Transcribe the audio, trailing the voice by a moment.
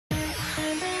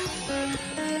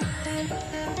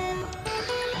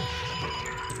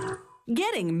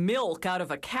Getting milk out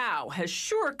of a cow has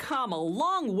sure come a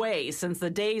long way since the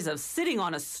days of sitting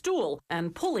on a stool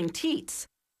and pulling teats.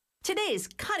 Today's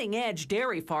cutting-edge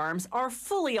dairy farms are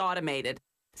fully automated.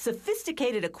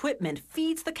 Sophisticated equipment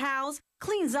feeds the cows,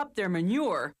 cleans up their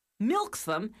manure, milks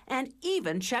them, and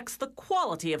even checks the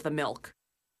quality of the milk.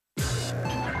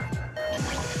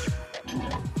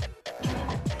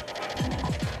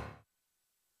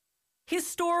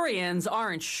 Historians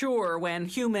aren't sure when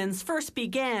humans first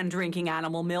began drinking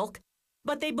animal milk,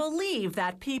 but they believe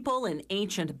that people in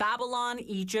ancient Babylon,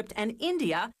 Egypt, and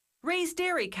India raised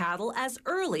dairy cattle as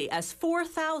early as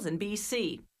 4000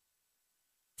 BC.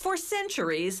 For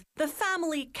centuries, the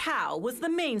family cow was the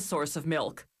main source of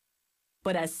milk.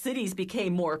 But as cities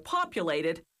became more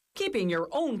populated, keeping your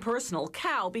own personal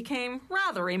cow became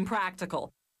rather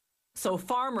impractical. So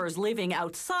farmers living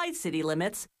outside city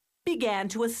limits began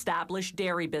to establish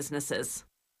dairy businesses.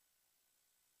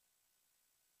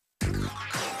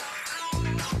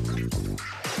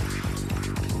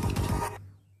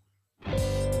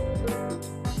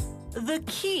 The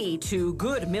key to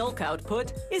good milk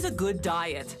output is a good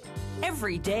diet.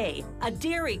 Every day, a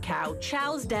dairy cow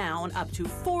chows down up to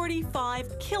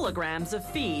 45 kilograms of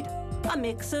feed, a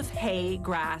mix of hay,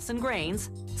 grass, and grains,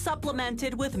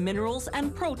 supplemented with minerals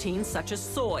and proteins such as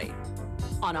soy.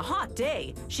 On a hot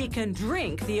day, she can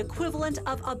drink the equivalent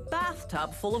of a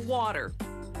bathtub full of water.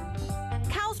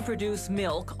 Cows produce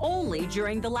milk only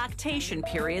during the lactation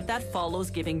period that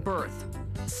follows giving birth.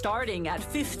 Starting at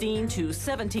 15 to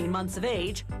 17 months of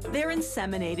age, they're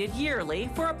inseminated yearly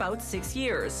for about 6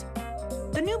 years.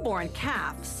 The newborn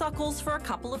calf suckles for a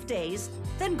couple of days,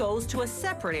 then goes to a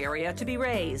separate area to be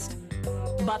raised.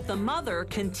 But the mother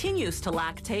continues to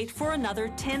lactate for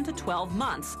another 10 to 12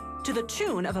 months, to the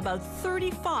tune of about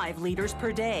 35 liters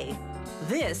per day.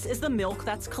 This is the milk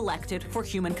that's collected for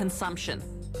human consumption.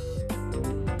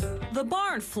 The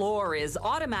barn floor is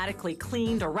automatically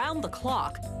cleaned around the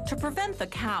clock to prevent the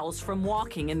cows from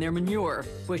walking in their manure,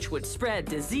 which would spread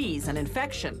disease and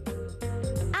infection.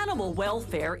 Animal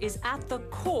welfare is at the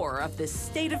core of this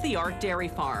state-of-the-art dairy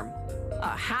farm.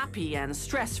 A happy and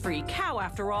stress-free cow,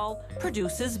 after all,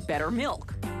 produces better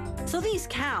milk. So these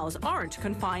cows aren't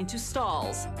confined to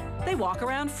stalls. They walk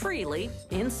around freely,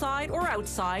 inside or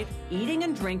outside, eating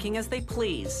and drinking as they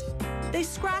please. They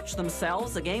scratch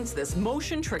themselves against this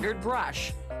motion-triggered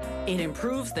brush. It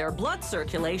improves their blood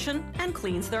circulation and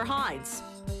cleans their hides.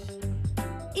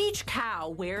 Each cow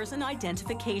wears an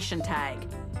identification tag.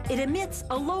 It emits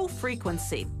a low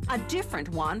frequency, a different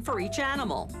one for each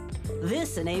animal.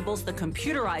 This enables the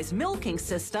computerized milking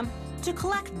system to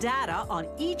collect data on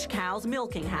each cow's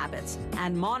milking habits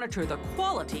and monitor the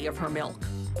quality of her milk.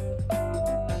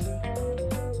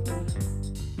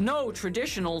 No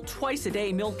traditional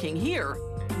twice-a-day milking here.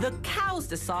 The cows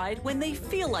decide when they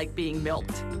feel like being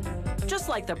milked. Just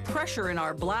like the pressure in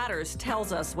our bladders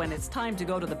tells us when it's time to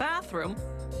go to the bathroom,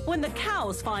 when the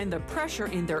cows find the pressure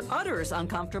in their udders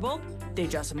uncomfortable, they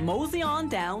just mosey on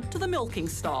down to the milking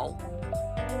stall.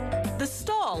 The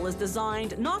stall is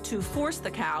designed not to force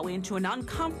the cow into an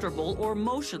uncomfortable or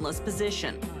motionless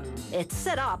position. It's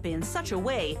set up in such a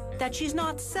way that she's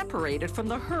not separated from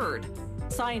the herd.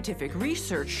 Scientific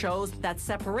research shows that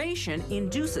separation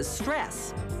induces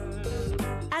stress.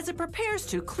 As it prepares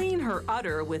to clean her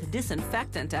udder with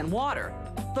disinfectant and water,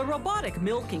 the robotic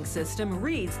milking system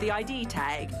reads the ID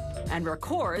tag and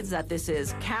records that this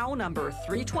is cow number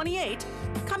 328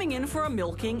 coming in for a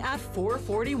milking at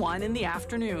 4:41 in the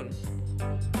afternoon.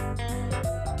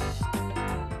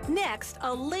 Next,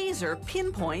 a laser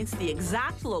pinpoints the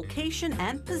exact location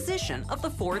and position of the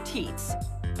 4 teats.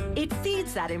 It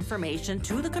feeds that information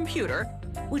to the computer,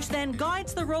 which then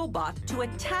guides the robot to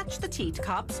attach the teat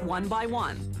cups one by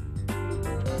one.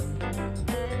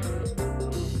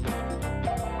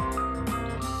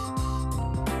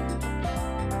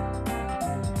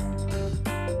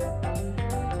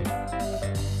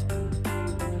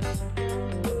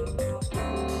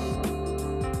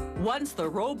 Once the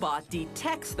robot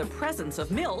detects the presence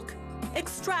of milk,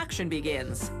 extraction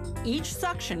begins, each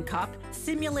suction cup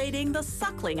simulating the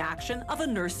suckling action of a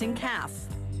nursing calf.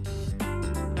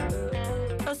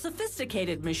 A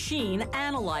sophisticated machine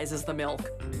analyzes the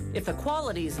milk. If the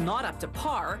quality is not up to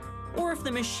par, or if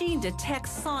the machine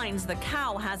detects signs the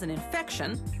cow has an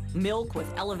infection, milk with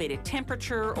elevated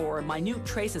temperature or minute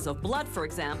traces of blood, for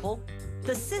example,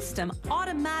 the system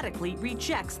automatically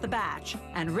rejects the batch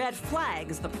and red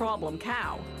flags the problem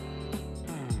cow.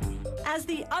 As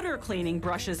the udder cleaning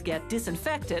brushes get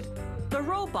disinfected, the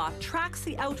robot tracks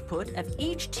the output of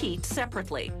each teat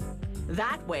separately.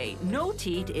 That way, no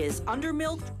teat is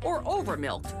undermilked or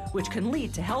overmilked, which can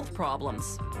lead to health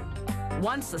problems.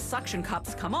 Once the suction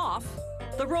cups come off,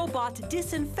 the robot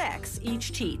disinfects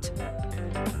each teat.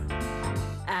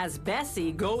 As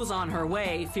Bessie goes on her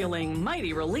way feeling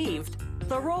mighty relieved,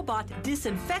 the robot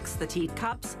disinfects the teat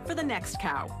cups for the next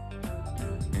cow.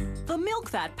 The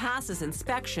milk that passes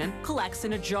inspection collects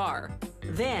in a jar,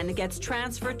 then gets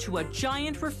transferred to a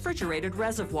giant refrigerated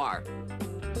reservoir.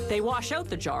 They wash out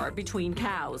the jar between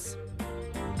cows.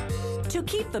 To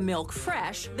keep the milk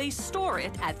fresh, they store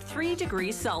it at 3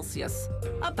 degrees Celsius,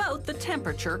 about the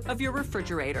temperature of your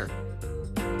refrigerator.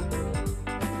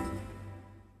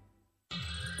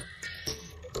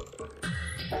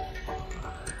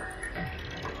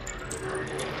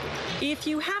 If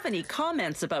you have any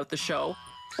comments about the show,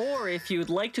 or if you'd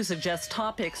like to suggest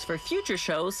topics for future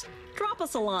shows, drop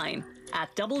us a line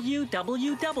at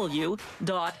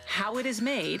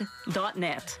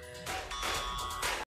www.howitismade.net.